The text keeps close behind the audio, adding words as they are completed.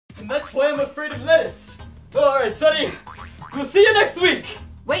and that's why I'm afraid of lettuce. Alright, Sonny, we'll see you next week!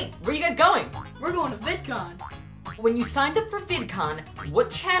 Wait, where are you guys going? We're going to VidCon. When you signed up for VidCon,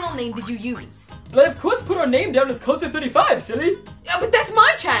 what channel name did you use? But I of course put our name down as Culter35, silly! Yeah, but that's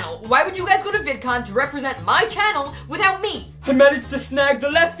my channel! Why would you guys go to VidCon to represent my channel without me? I managed to snag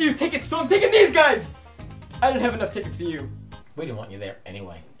the last few tickets, so I'm taking these guys! I didn't have enough tickets for you. We didn't want you there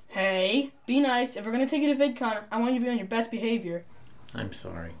anyway. Hey, be nice. If we're gonna take you to VidCon, I want you to be on your best behavior. I'm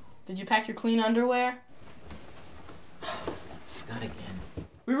sorry. Did you pack your clean underwear? Not again.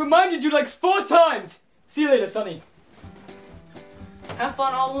 We reminded you like 4 times! See you later, Sonny. Have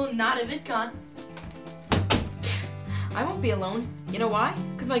fun all alone, not at VidCon. I won't be alone. You know why?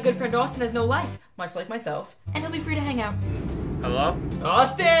 Because my good friend Austin has no life, much like myself, and he'll be free to hang out. Hello?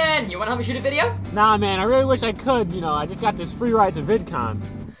 Austin! You wanna help me shoot a video? Nah, man, I really wish I could. You know, I just got this free ride to VidCon.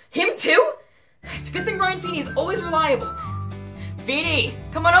 Him too? It's a good thing Brian Feeney is always reliable. Feeney,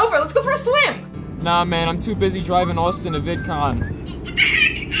 come on over, let's go for a swim! Nah, man, I'm too busy driving Austin to VidCon.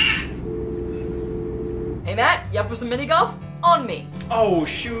 Hey Matt, you up for some mini golf? On me. Oh,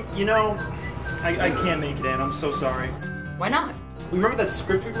 shoot, you know, I can't make it in, I'm so sorry. Why not? Remember that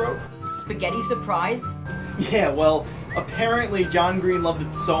script we wrote? Spaghetti surprise? Yeah, well, apparently John Green loved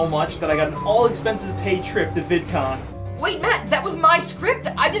it so much that I got an all-expenses-paid trip to VidCon. Wait, Matt, that was my script!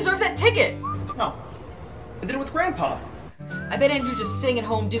 I deserve that ticket! No, I did it with Grandpa. I bet Andrew's just sitting at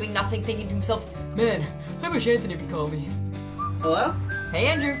home doing nothing, thinking to himself, man, I wish Anthony would call me. Hello? Hey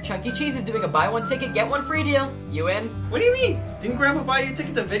Andrew, Chunky E. Cheese is doing a buy one ticket, get one free deal. You in? What do you mean? Didn't Grandpa buy you a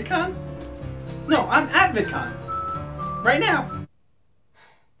ticket to VidCon? No, I'm at VidCon. Right now.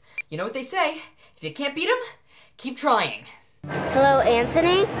 You know what they say, if you can't beat 'em, keep trying. Hello,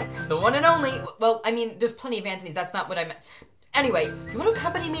 Anthony? The one and only, well, I mean, there's plenty of Anthonys, that's not what I meant. Anyway, you want to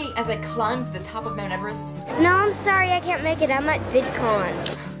accompany me as I climb to the top of Mount Everest? No, I'm sorry, I can't make it. I'm at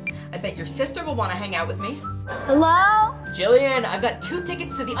VidCon. I bet your sister will want to hang out with me. Hello? Jillian, I've got 2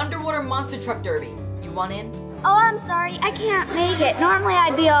 tickets to the Underwater Monster Truck Derby. You want in? Oh, I'm sorry, I can't make it. Normally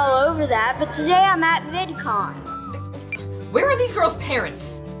I'd be all over that, but today I'm at VidCon. Where are these girls'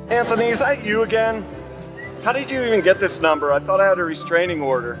 parents? Anthony, is that you again? How did you even get this number? I thought I had a restraining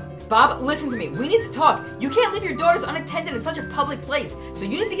order. Bob, listen to me. We need to talk. You can't leave your daughters unattended in such a public place. So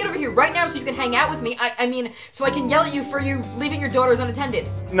you need to get over here right now so you can hang out with me. I mean, so I can yell at you for you leaving your daughters unattended.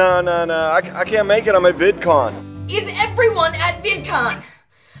 No. I can't make it. I'm at VidCon. Is everyone at VidCon?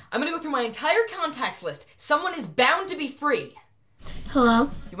 I'm gonna go through my entire contacts list. Someone is bound to be free. Hello?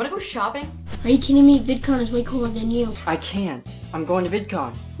 You wanna go shopping? Are you kidding me? VidCon is way cooler than you. I can't. I'm going to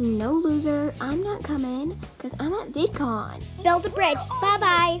VidCon. No, loser. I'm not coming, because I'm at VidCon. Build a bridge.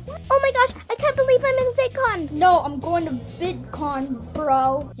 Bye-bye. Oh my gosh, I can't believe I'm in VidCon. No, I'm going to VidCon,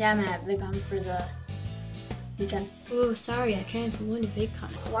 bro. Yeah, I'm at VidCon for the weekend. Oh, sorry, I can't. I'm going to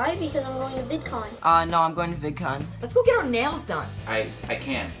VidCon. Why? Because I'm going to VidCon. No, I'm going to VidCon. Let's go get our nails done. I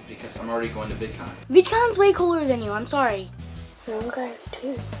can't because I'm already going to VidCon. VidCon's way cooler than you. I'm sorry. I'm going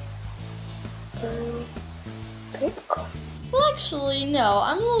to VidCon. Well, actually, no.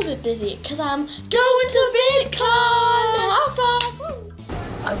 I'm a little bit busy because I'm going to VidCon. Have fun.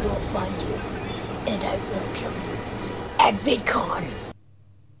 I will find you, and I will kill you at VidCon.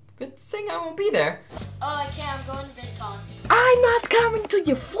 Good thing I won't be there. Oh, I can't. I'm going to VidCon. I'm not coming to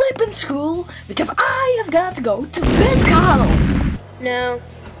your flippin' school because I have got to go to VidCon. No.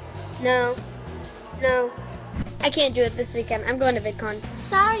 I can't do it this weekend. I'm going to VidCon.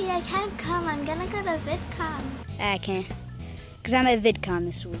 Sorry, I can't come. I'm gonna go to VidCon. I can't. Because I'm at VidCon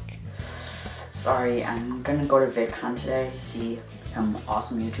this week. Sorry, I'm gonna go to VidCon today to see some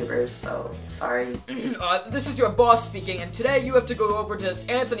awesome YouTubers, so sorry. This is your boss speaking, and today you have to go over to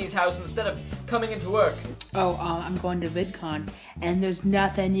Anthony's house instead of coming into work. Oh, I'm going to VidCon, and there's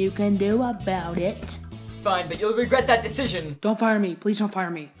nothing you can do about it. Fine, but you'll regret that decision. Don't fire me. Please don't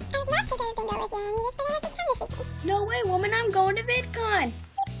fire me. No way, woman. I'm going to VidCon.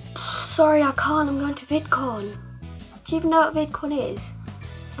 Sorry, I can't. I'm going to VidCon. Do you even know what VidCon is?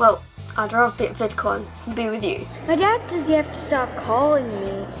 Well, I'd rather be at VidCon and be with you. My dad says you have to stop calling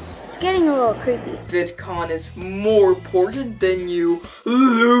me. It's getting a little creepy. VidCon is more important than you,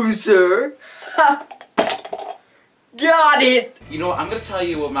 loser. Got it! You know what? I'm gonna tell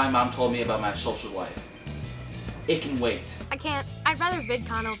you what my mom told me about my social life. It can wait. I can't. I'd rather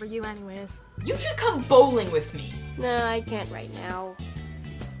VidCon over you anyways. You should come bowling with me. No, I can't right now.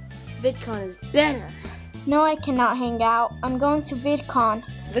 VidCon is better. No, I cannot hang out. I'm going to VidCon.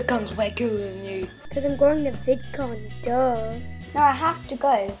 VidCon's way cooler than you. Because I'm going to VidCon, duh. No, I have to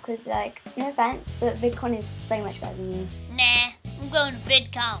go because, like, no offense, but VidCon is so much better than you. Nah, I'm going to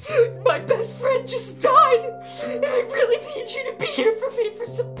VidCon. My best friend just died, and I really need you to be here for me for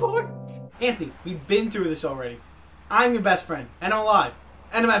support. Anthony, we've been through this already. I'm your best friend, and I'm alive,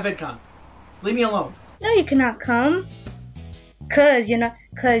 and I'm at VidCon. Leave me alone. No, you cannot come. Cause you're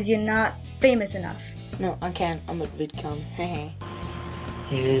not famous enough. No, I can't. I'm at VidCon. Hey.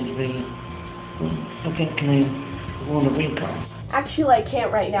 Okay, can I go on to VidCon? Actually, I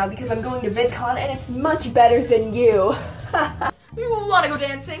can't right now because I'm going to VidCon and it's much better than you. You wanna go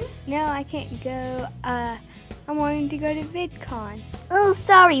dancing? No, I can't go. I'm wanting to go to VidCon. Oh,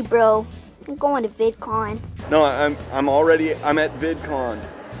 sorry, bro. I'm going to VidCon. No, I'm at VidCon.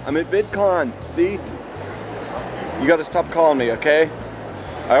 I'm at VidCon. See? You gotta stop calling me, okay?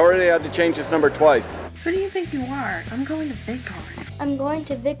 I already had to change this number twice. Who do you think you are? I'm going to VidCon. I'm going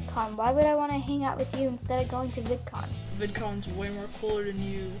to VidCon. Why would I want to hang out with you instead of going to VidCon? VidCon's way more cooler than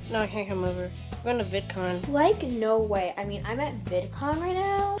you. No, I can't come over. I'm going to VidCon. Like, no way. I mean, I'm at VidCon right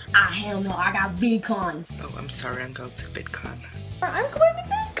now. Ah, hell no. I got VidCon. Oh, I'm sorry. I'm going to VidCon. I'm going to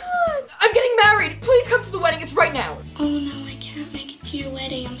VidCon. I'm getting married. Please come to the wedding. It's right now. Oh no, I can't make it to your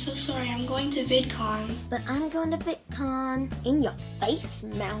wedding. I'm so sorry. I'm going to VidCon. But I'm going to VidCon. In your face,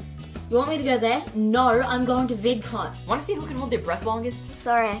 mouth. You want me to go there? No, I'm going to VidCon. Wanna see who can hold their breath longest?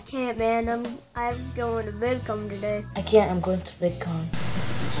 Sorry, I can't, man. I'm going to VidCon today. I can't. I'm going to VidCon.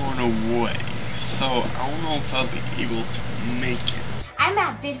 I'm going away, so I don't know if I'll be able to make it. I'm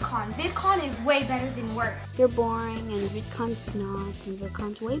at VidCon. VidCon is way better than work. You're boring, and VidCon's not, and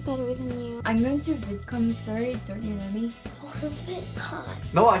VidCon's way better than you. I'm going to VidCon. Sorry, don't you know me? For VidCon.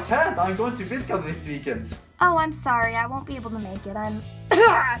 No, I can't. I'm going to VidCon this weekend. Oh, I'm sorry. I won't be able to make it. I'm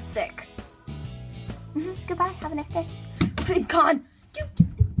sick. Goodbye. Have a nice day. VidCon.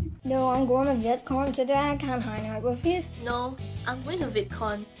 No, I'm going to VidCon today. I can't hang out with you. No, I'm going to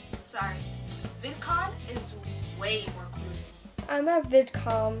VidCon. Sorry. VidCon is way more cool. I'm at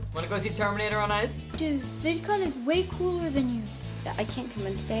VidCon. Wanna go see Terminator on Ice? Dude, VidCon is way cooler than you. I can't come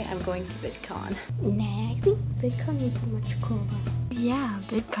in today. I'm going to VidCon. Nah, I think VidCon would be much cooler. Yeah,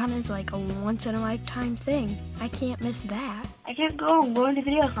 VidCon is like a once-in-a-lifetime thing. I can't miss that. I can't go. I'm going to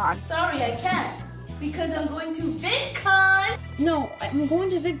VidCon. Sorry, I can't. Because I'm going to VidCon. No, I'm going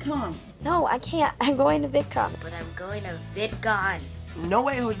to VidCon. No, I can't. I'm going to VidCon. But I'm going to VidCon. No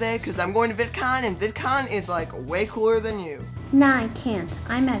way, Jose, because I'm going to VidCon, and VidCon is like way cooler than you. Nah, I can't.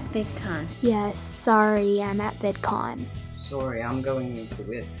 I'm at VidCon. Yes, sorry, I'm at VidCon. Sorry, I'm going to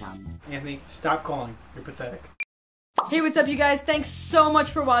VidCon. Anthony, stop calling. You're pathetic. Hey, what's up, you guys? Thanks so much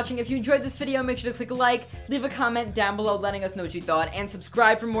for watching. If you enjoyed this video, make sure to click like, leave a comment down below letting us know what you thought, and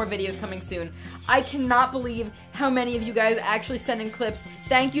subscribe for more videos coming soon. I cannot believe how many of you guys actually send in clips.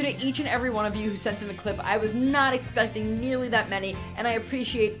 Thank you to each and every one of you who sent in a clip. I was not expecting nearly that many, and I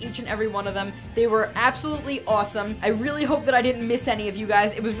appreciate each and every one of them. They were absolutely awesome. I really hope that I didn't miss any of you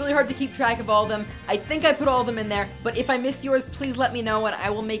guys. It was really hard to keep track of all of them. I think I put all of them in there, but if I missed yours, please let me know, and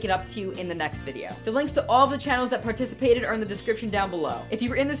I will make it up to you in the next video. The links to all of the channels that participated are in the description down below. If you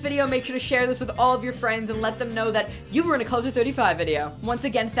were in this video, make sure to share this with all of your friends and let them know that you were in a Culter35 video. Once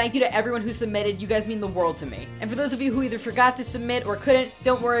again, thank you to everyone who submitted. You guys mean the world to me. And for those of you who either forgot to submit or couldn't,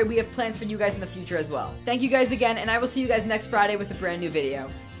 don't worry, we have plans for you guys in the future as well. Thank you guys again, and I will see you guys next Friday with a brand new video.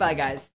 Bye, guys.